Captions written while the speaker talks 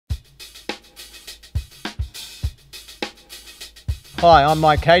Hi, I'm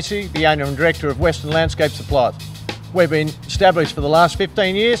Mike Casey, the owner and director of Western Landscape Supplies. We've been established for the last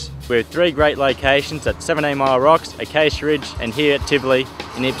 15 years. We have 3 great locations at 17 Mile Rocks, Acacia Ridge and here at Tivoli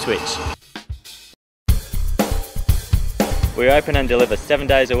in Ipswich. We open and deliver 7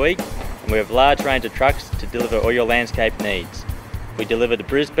 days a week and we have a large range of trucks to deliver all your landscape needs. We deliver to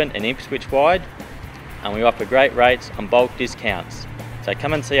Brisbane and Ipswich wide and we offer great rates and bulk discounts. So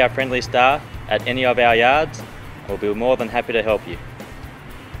come and see our friendly staff at any of our yards and we'll be more than happy to help you.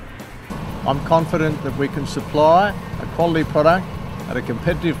 I'm confident that we can supply a quality product at a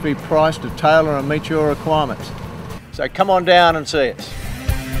competitively priced to tailor and meet your requirements. So come on down and see us.